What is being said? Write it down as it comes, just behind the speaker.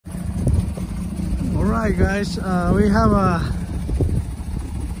Hi guys, we have a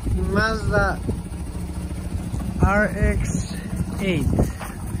Mazda RX-8.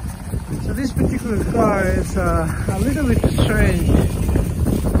 So this particular car is a little bit strange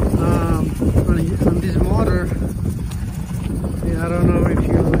on this motor. Yeah, I don't know if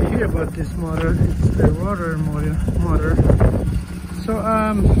you hear about this motor. It's the rotor motor. So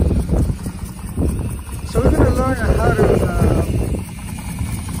we're gonna learn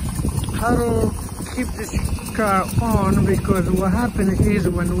how to keep this car on, because what happens is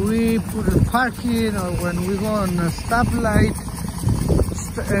when we put in parking or when we go on a stoplight,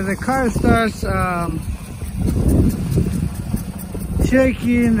 the car starts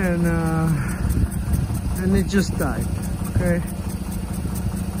shaking and it just died. Okay,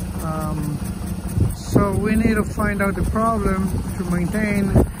 so we need to find out the problem to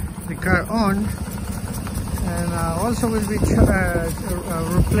maintain the car on. And also we'll be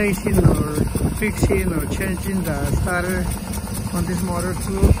replacing or fixing or changing the starter on this motor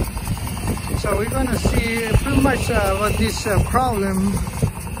too. So we're gonna see pretty much what this problem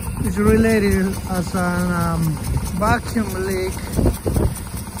is related as a vacuum leak,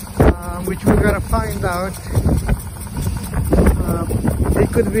 which we're gonna find out.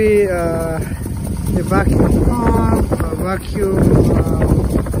 It could be the vacuum pump, a vacuum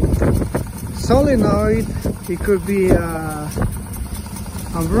solenoid. It could be a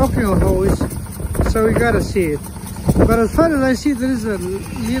broken hose, so we gotta see it. But as far as I see, there is a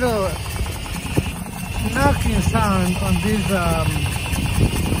little knocking sound on this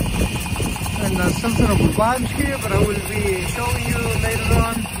and some sort of valves here, but I will be showing you later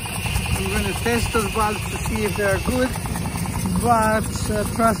on. I'm going to test those valves to see if they are good. But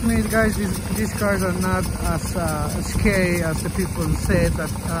trust me guys, these cars are not as scary as the people say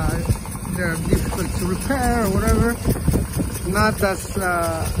that they're difficult to repair or whatever. Not as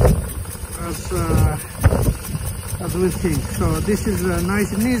we think. So this is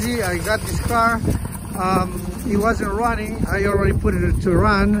nice and easy. I got this car. It wasn't running. I already put it to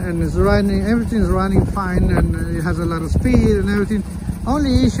run, and it's running. Everything's running fine, and it has a lot of speed and everything.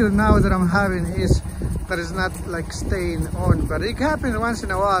 Only issue now that I'm having is that it's not like staying on. But it happens once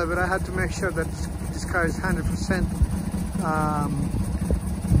in a while. But I had to make sure that this car is 100%.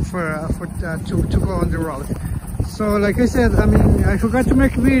 To go on the road. So like I said, I mean, I forgot to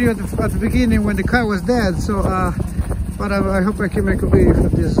make a video at the beginning when the car was dead. So but I hope I can make a video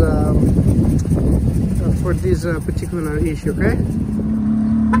for this particular issue. Okay.